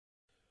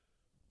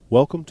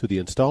Welcome to the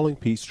Installing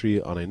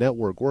Peachtree on a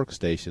Network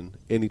Workstation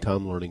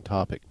Anytime Learning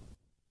topic.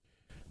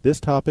 This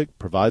topic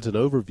provides an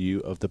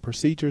overview of the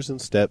procedures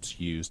and steps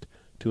used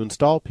to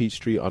install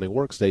Peachtree on a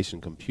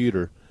workstation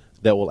computer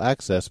that will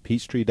access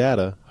Peachtree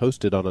data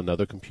hosted on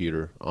another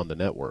computer on the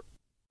network.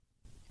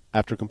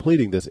 After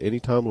completing this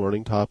Anytime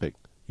Learning topic,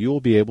 you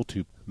will be able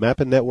to map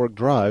a network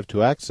drive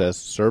to access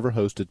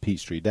server-hosted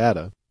Peachtree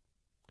data,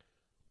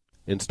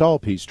 install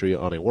Peachtree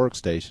on a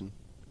workstation,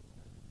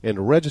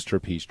 and register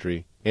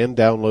Peachtree and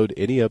download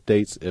any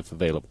updates if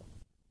available.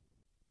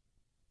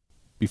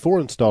 Before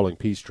installing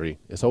Peachtree,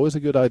 it's always a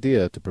good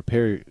idea to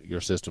prepare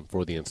your system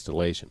for the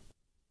installation.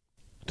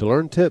 To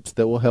learn tips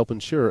that will help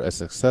ensure a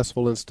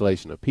successful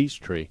installation of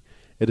Peachtree,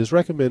 it is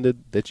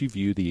recommended that you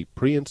view the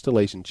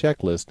pre-installation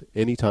checklist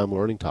Anytime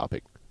Learning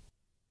topic.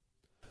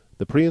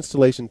 The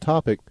pre-installation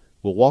topic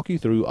will walk you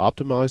through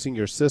optimizing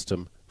your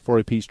system for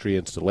a Peachtree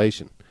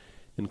installation,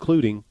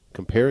 including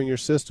comparing your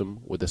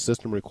system with the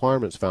system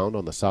requirements found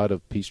on the side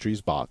of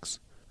Peachtree's box,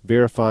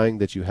 verifying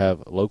that you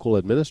have local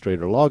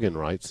administrator login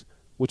rights,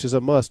 which is a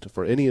must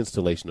for any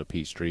installation of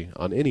Peachtree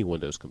on any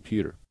Windows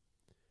computer,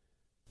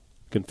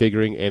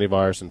 configuring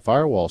antivirus and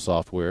firewall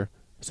software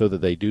so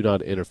that they do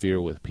not interfere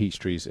with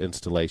Peachtree's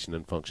installation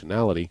and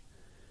functionality,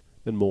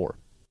 and more.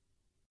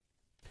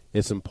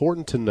 It's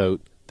important to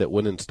note that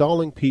when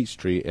installing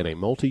Peachtree in a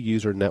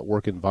multi-user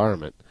network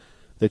environment,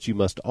 that you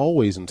must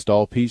always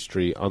install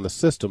Peachtree on the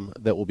system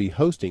that will be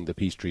hosting the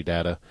Peachtree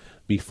data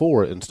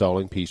before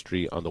installing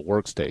Peachtree on the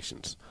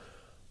workstations.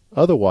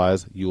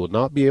 Otherwise, you will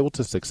not be able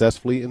to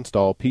successfully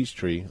install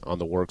Peachtree on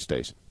the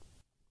workstation.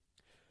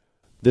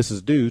 This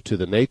is due to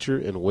the nature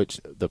in which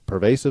the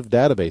pervasive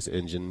database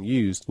engine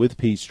used with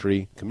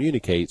Peachtree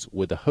communicates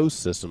with the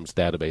host system's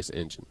database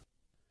engine.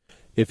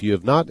 If you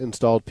have not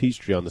installed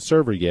Peachtree on the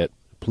server yet,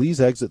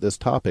 please exit this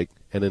topic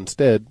and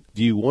instead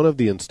view one of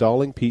the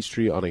Installing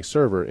Peachtree on a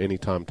Server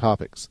Anytime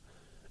topics.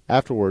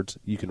 Afterwards,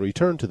 you can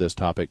return to this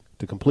topic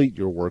to complete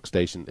your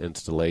workstation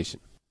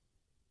installation.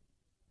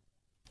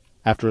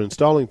 After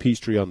installing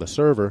Peachtree on the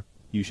server,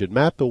 you should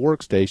map the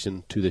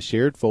workstation to the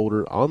shared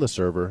folder on the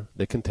server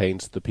that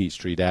contains the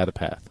Peachtree data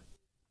path.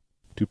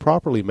 To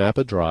properly map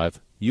a drive,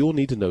 you will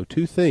need to know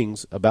two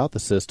things about the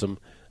system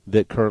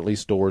that currently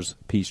stores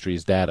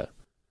Peachtree's data: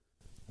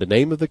 the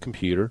name of the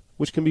computer,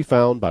 which can be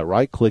found by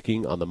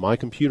right-clicking on the My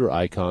Computer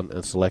icon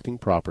and selecting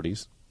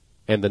Properties,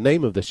 and the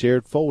name of the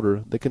shared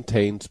folder that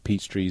contains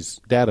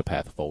Peachtree's data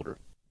path folder.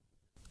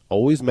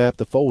 Always map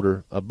the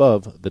folder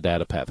above the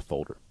data path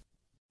folder.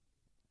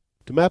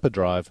 To map a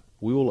drive,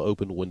 we will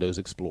open Windows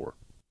Explorer.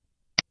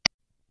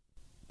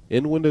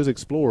 In Windows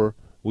Explorer,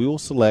 we will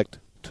select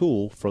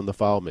Tool from the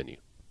File menu.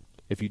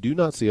 If you do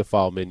not see a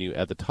File menu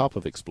at the top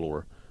of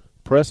Explorer,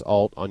 press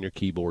Alt on your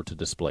keyboard to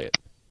display it.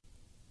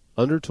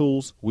 Under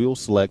Tools, we will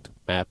select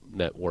Map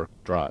Network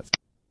Drive.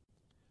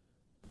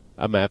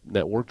 A Map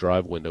Network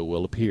Drive window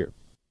will appear.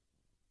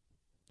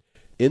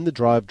 In the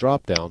Drive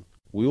drop-down,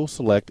 we will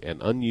select an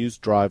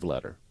unused drive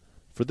letter.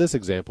 For this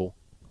example,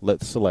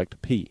 let's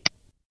select P.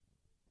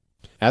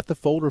 At the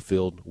folder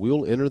field, we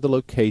will enter the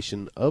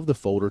location of the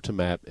folder to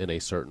map in a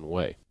certain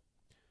way.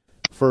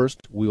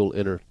 First, we will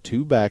enter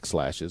 2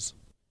 backslashes.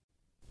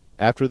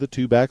 After the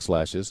 2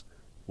 backslashes,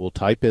 we'll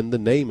type in the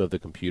name of the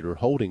computer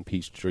holding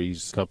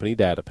Peachtree's company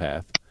data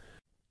path.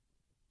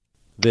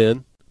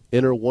 Then,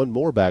 enter 1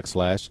 more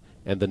backslash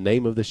and the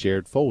name of the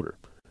shared folder,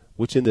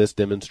 which in this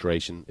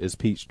demonstration is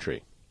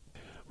Peachtree.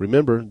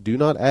 Remember, do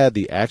not add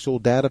the actual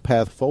data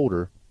path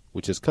folder,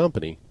 which is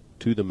company,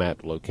 to the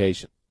mapped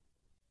location.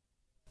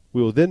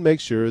 We will then make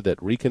sure that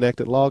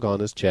Reconnect at Logon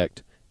is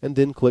checked and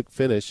then click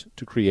Finish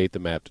to create the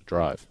mapped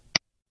drive.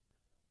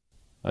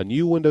 A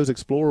new Windows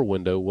Explorer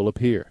window will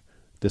appear,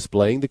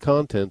 displaying the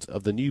contents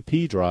of the new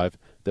P drive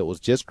that was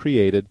just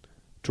created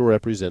to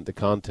represent the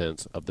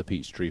contents of the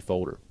Peachtree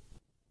folder.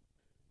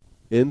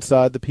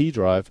 Inside the P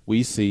drive,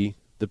 we see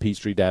the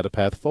Peachtree data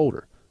path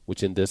folder,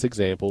 which in this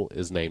example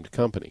is named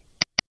Company.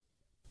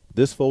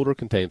 This folder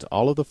contains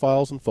all of the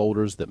files and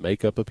folders that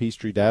make up a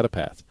Peachtree data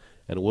path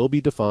and will be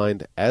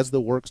defined as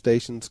the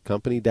workstation's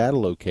company data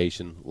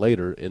location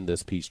later in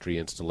this Peachtree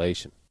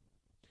installation.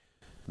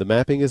 The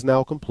mapping is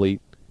now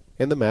complete,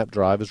 and the map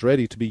drive is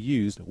ready to be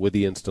used with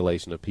the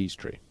installation of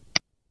Peachtree.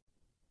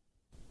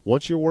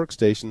 Once your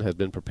workstation has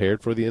been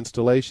prepared for the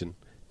installation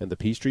and the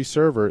Peachtree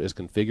server is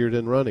configured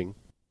and running,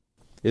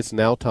 it's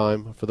now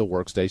time for the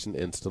workstation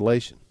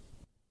installation.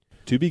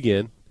 To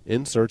begin,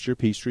 insert your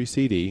Peachtree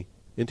CD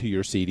into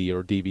your CD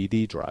or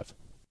DVD drive.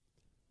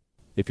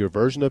 If your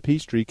version of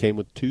Peachtree came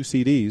with 2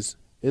 CDs,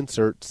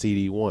 insert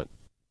CD1.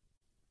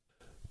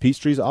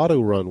 Peachtree's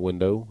Auto Run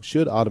window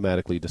should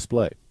automatically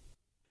display.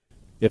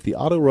 If the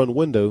Auto Run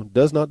window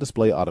does not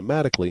display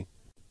automatically,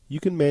 you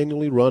can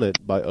manually run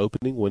it by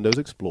opening Windows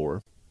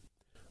Explorer,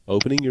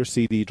 opening your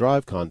CD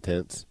drive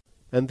contents,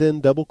 and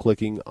then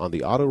double-clicking on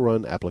the Auto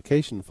Run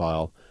application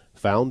file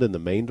found in the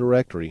main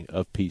directory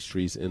of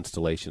Peachtree's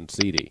installation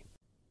CD.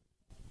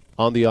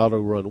 On the Auto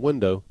Run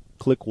window,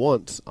 click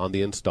once on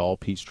the Install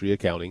Peachtree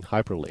Accounting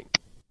hyperlink.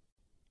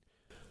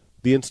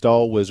 The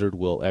install wizard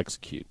will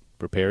execute.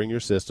 preparing your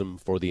system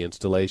for the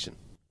installation.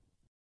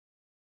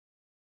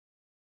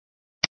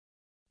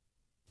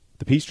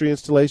 The Peachtree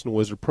Installation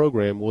Wizard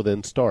program will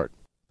then start.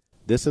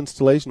 This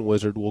installation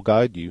wizard will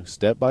guide you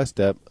step by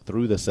step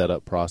through the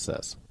setup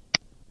process.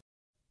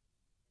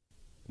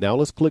 Now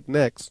let's click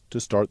Next to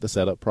start the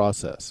setup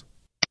process.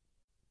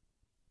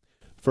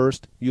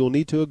 First, you will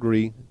need to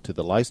agree to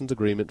the license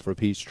agreement for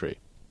Peachtree.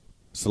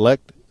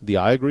 Select the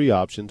I agree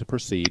option to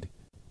proceed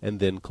and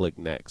then click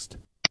Next.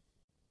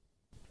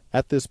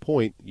 At this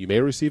point, you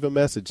may receive a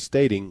message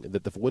stating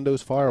that the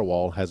Windows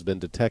firewall has been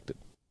detected.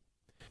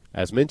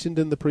 As mentioned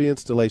in the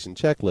pre-installation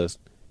checklist,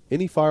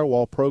 any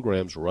firewall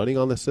programs running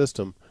on the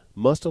system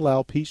must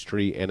allow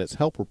Peachtree and its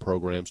helper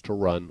programs to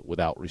run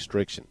without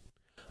restriction.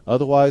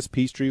 Otherwise,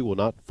 Peachtree will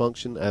not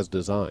function as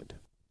designed.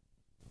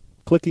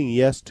 Clicking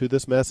Yes to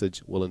this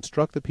message will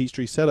instruct the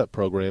Peachtree setup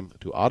program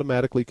to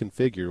automatically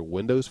configure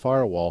Windows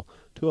Firewall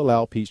to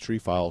allow Peachtree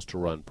files to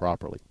run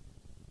properly.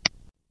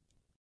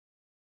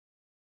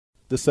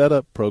 The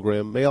setup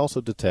program may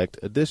also detect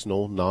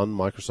additional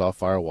non-Microsoft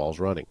firewalls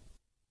running.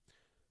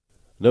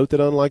 Note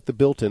that unlike the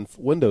built-in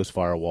Windows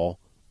Firewall,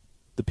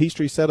 the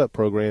Peachtree setup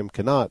program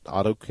cannot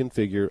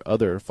auto-configure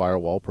other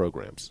firewall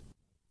programs.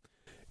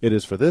 It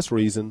is for this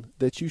reason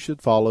that you should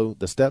follow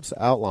the steps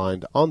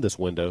outlined on this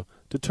window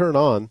to turn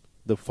on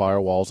the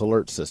firewall's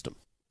alert system.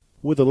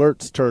 With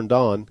alerts turned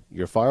on,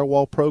 your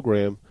firewall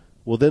program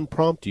will then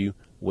prompt you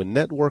when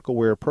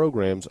network-aware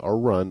programs are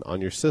run on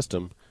your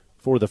system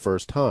for the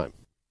first time.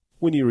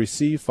 When you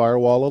receive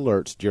firewall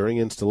alerts during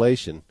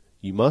installation,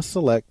 you must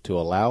select to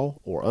allow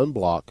or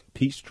unblock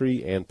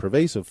Peachtree and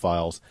pervasive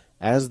files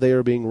as they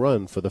are being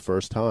run for the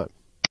first time.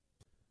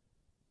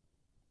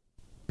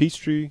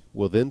 Peachtree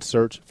will then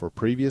search for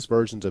previous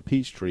versions of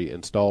Peachtree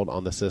installed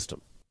on the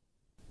system.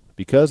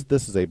 Because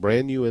this is a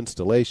brand new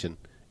installation,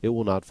 it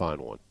will not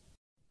find one.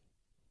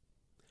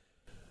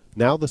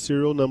 Now the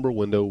serial number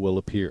window will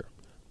appear,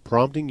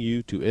 prompting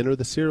you to enter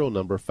the serial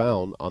number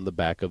found on the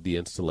back of the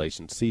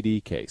installation CD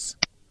case.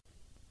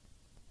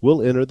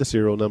 We'll enter the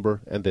serial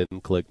number and then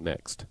click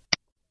Next.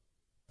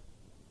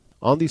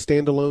 On the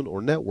standalone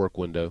or network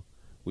window,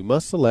 we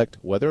must select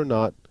whether or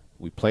not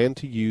we plan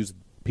to use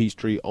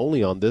Peachtree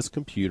only on this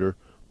computer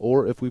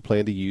or if we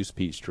plan to use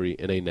Peachtree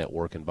in a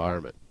network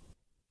environment.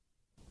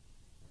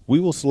 We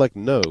will select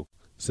No,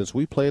 since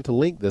we plan to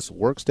link this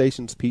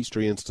workstation's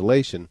Peachtree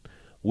installation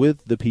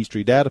with the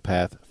Peachtree data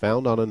path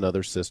found on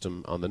another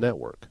system on the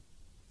network.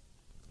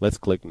 Let's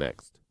click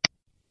Next.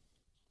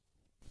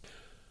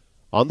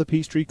 On the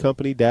Peachtree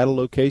Company Data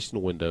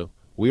Location window,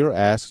 we are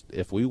asked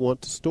if we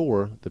want to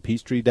store the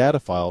Peachtree data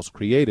files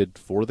created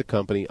for the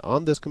company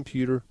on this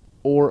computer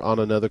or on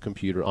another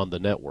computer on the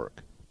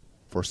network.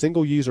 For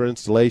single-user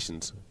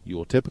installations, you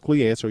will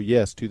typically answer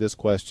yes to this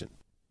question.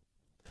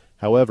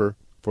 However,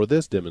 for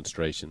this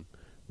demonstration,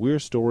 we are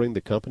storing the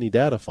company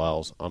data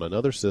files on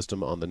another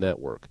system on the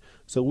network,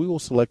 so we will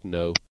select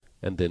No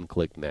and then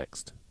click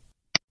Next.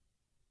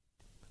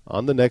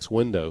 On the next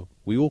window,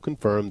 we will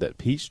confirm that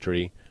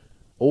Peachtree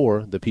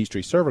or the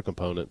Peachtree server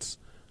components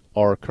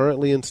are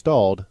currently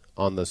installed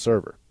on the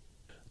server.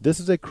 This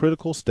is a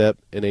critical step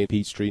in a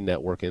Peachtree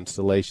network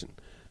installation,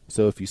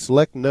 so if you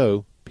select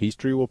No,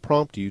 Peachtree will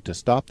prompt you to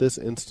stop this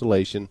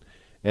installation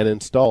and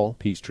install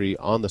Peachtree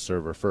on the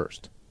server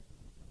first.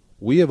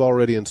 We have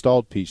already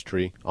installed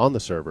Peachtree on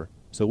the server,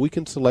 so we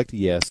can select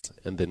Yes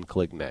and then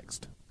click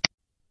Next.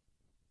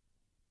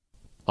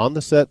 On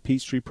the Set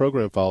Peachtree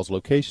Program Files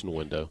location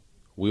window,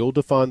 we will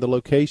define the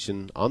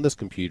location on this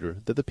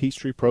computer that the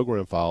Peachtree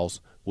program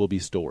files will be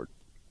stored.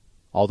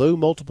 Although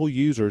multiple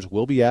users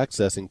will be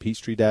accessing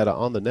Peachtree data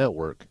on the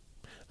network,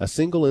 a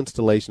single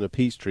installation of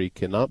Peachtree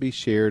cannot be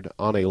shared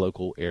on a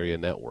local area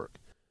network.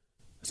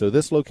 So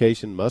this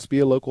location must be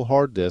a local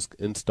hard disk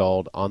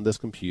installed on this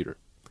computer.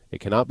 It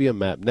cannot be a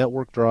map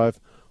network drive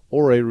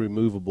or a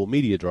removable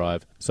media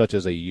drive such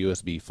as a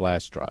USB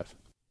flash drive.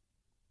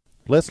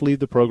 Let's leave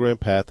the program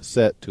path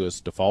set to its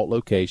default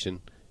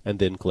location and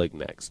then click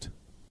Next.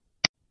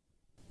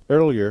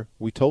 Earlier,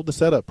 we told the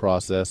setup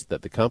process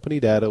that the company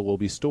data will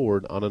be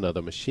stored on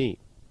another machine.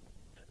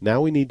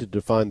 Now we need to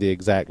define the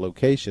exact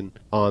location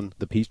on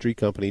the Peachtree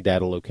Company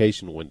Data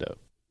Location window.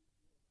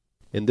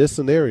 In this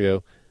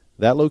scenario,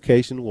 that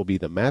location will be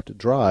the mapped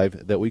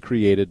drive that we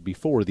created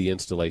before the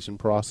installation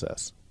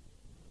process.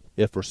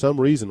 If for some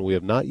reason we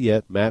have not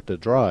yet mapped a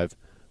drive,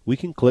 we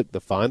can click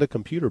the Find a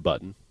Computer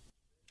button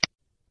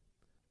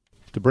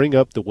to bring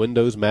up the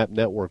Windows Map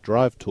Network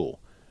Drive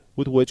tool,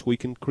 with which we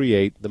can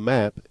create the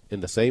map in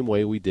the same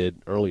way we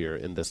did earlier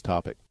in this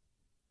topic.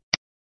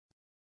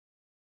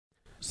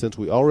 Since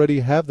we already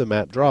have the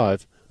map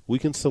drive, we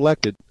can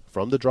select it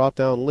from the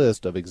drop-down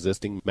list of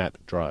existing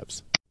mapped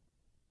drives.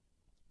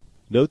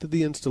 Note that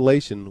the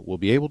installation will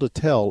be able to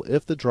tell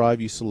if the drive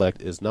you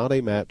select is not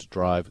a mapped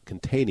drive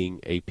containing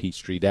a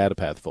Peachtree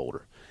datapath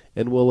folder,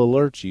 and will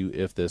alert you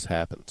if this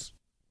happens.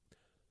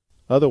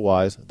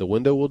 Otherwise, the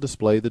window will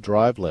display the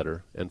drive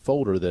letter and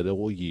folder that it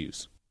will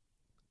use.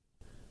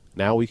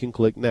 Now we can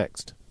click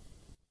Next.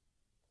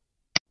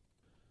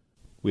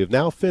 We have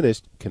now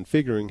finished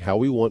configuring how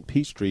we want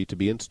Peachtree to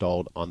be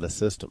installed on the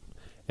system,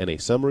 and a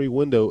summary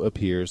window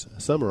appears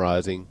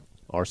summarizing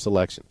our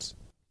selections.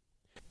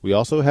 We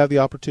also have the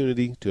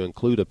opportunity to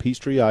include a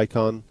Peachtree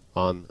icon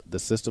on the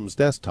system's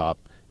desktop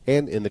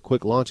and in the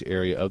quick launch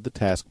area of the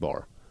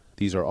taskbar.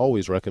 These are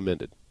always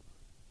recommended.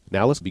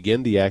 Now let's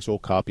begin the actual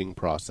copying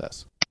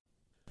process.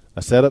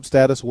 A setup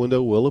status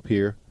window will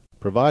appear,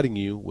 providing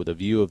you with a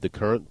view of the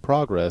current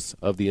progress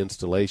of the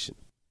installation.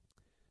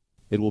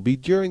 It will be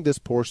during this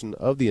portion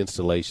of the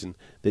installation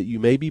that you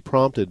may be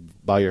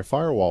prompted by your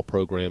firewall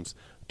programs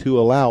to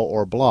allow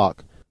or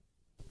block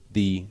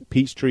the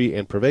Peachtree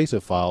and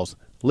Pervasive files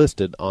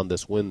listed on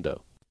this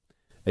window.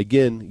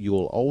 Again, you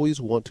will always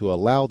want to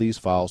allow these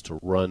files to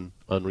run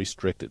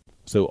unrestricted,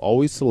 so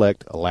always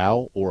select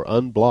Allow or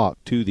Unblock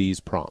to these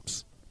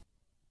prompts.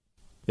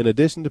 In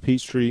addition to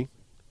Peachtree,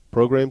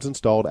 programs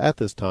installed at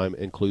this time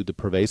include the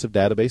Pervasive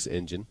Database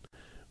Engine,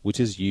 which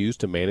is used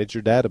to manage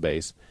your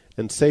database,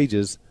 and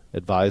Sage's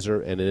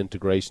Advisor and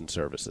Integration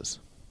Services.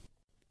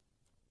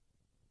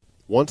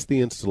 Once the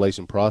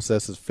installation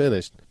process is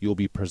finished, you will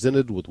be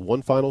presented with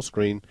one final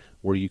screen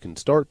where you can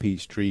start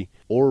Peachtree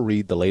or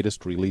read the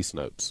latest release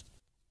notes.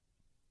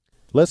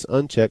 Let's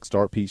uncheck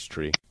Start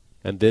Peachtree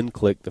and then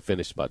click the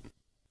Finish button.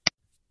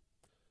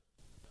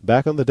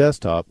 Back on the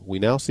desktop, we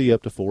now see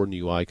up to 4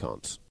 new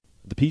icons.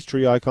 The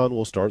Peachtree icon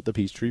will start the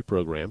Peachtree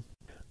program.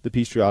 The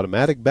Peachtree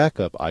Automatic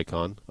Backup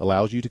icon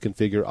allows you to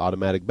configure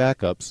automatic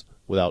backups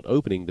without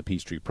opening the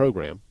Peachtree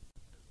program.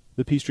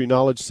 The Peachtree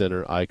Knowledge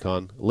Center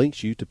icon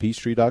links you to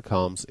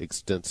Peachtree.com's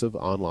extensive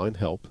online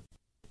help.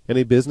 And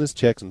a Business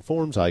Checks and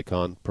Forms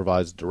icon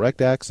provides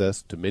direct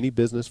access to many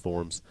business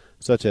forms,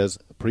 such as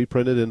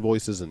pre-printed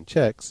invoices and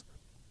checks,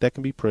 that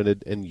can be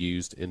printed and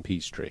used in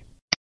Peachtree.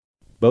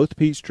 Both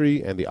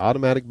Peachtree and the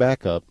Automatic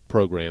Backup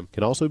program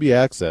can also be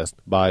accessed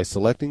by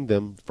selecting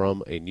them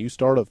from a new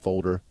startup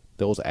folder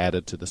that was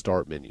added to the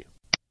Start menu.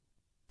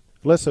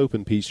 Let's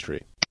open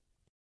Peachtree.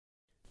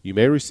 You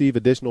may receive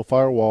additional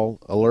firewall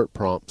alert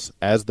prompts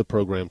as the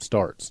program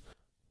starts.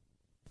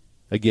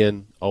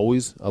 Again,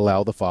 always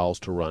allow the files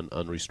to run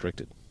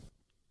unrestricted.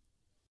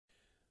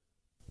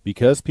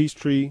 Because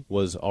Peachtree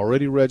was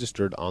already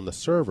registered on the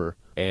server,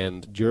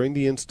 and during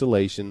the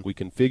installation we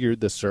configured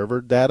the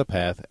server data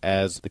path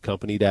as the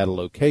company data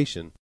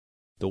location,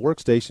 the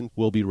workstation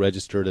will be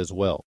registered as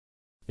well,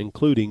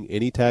 including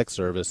any tax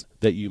service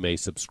that you may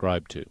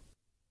subscribe to.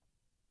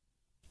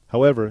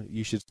 However,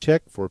 you should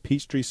check for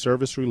Peachtree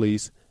service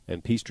release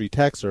and Peachtree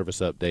tax service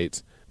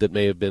updates that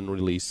may have been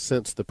released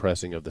since the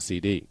pressing of the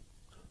CD.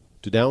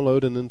 To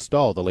download and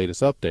install the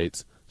latest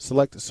updates,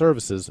 select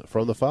Services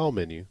from the File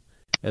menu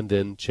and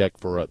then Check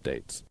for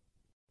Updates.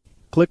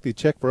 Click the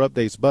Check for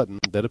Updates button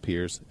that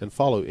appears and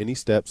follow any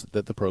steps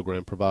that the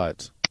program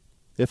provides.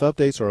 If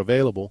updates are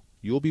available,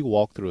 you will be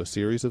walked through a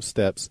series of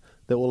steps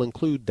that will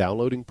include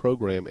downloading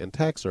program and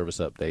tax service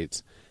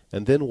updates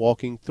and then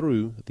walking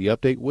through the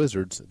update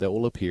wizards that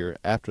will appear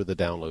after the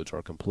downloads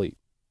are complete.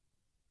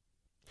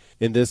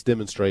 In this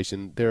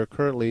demonstration, there are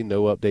currently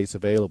no updates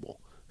available,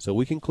 so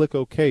we can click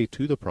OK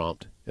to the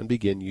prompt and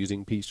begin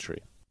using Peachtree.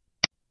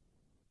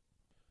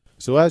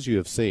 So as you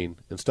have seen,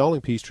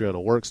 installing Peachtree on a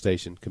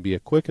workstation can be a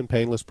quick and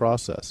painless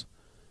process.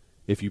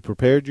 If you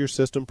prepared your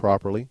system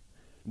properly,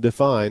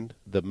 defined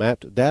the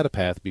mapped data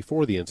path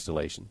before the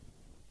installation,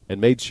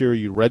 and made sure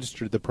you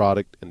registered the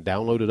product and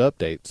downloaded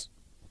updates,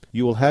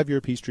 you will have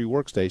your Peachtree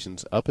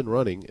workstations up and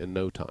running in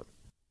no time.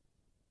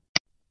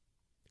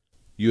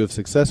 You have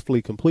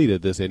successfully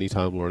completed this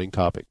Anytime Learning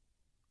topic.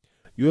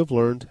 You have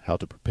learned how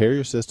to prepare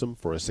your system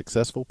for a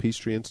successful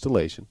Peachtree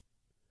installation,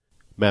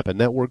 map a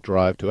network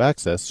drive to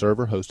access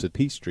server-hosted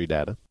Peachtree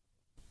data,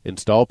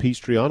 install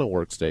Peachtree on a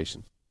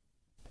workstation,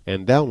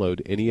 and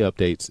download any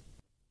updates.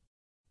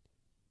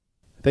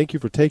 Thank you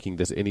for taking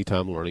this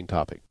Anytime Learning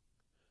topic.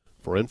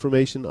 For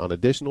information on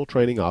additional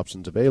training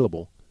options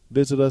available,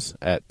 visit us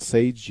at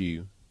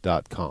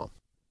sageu.com.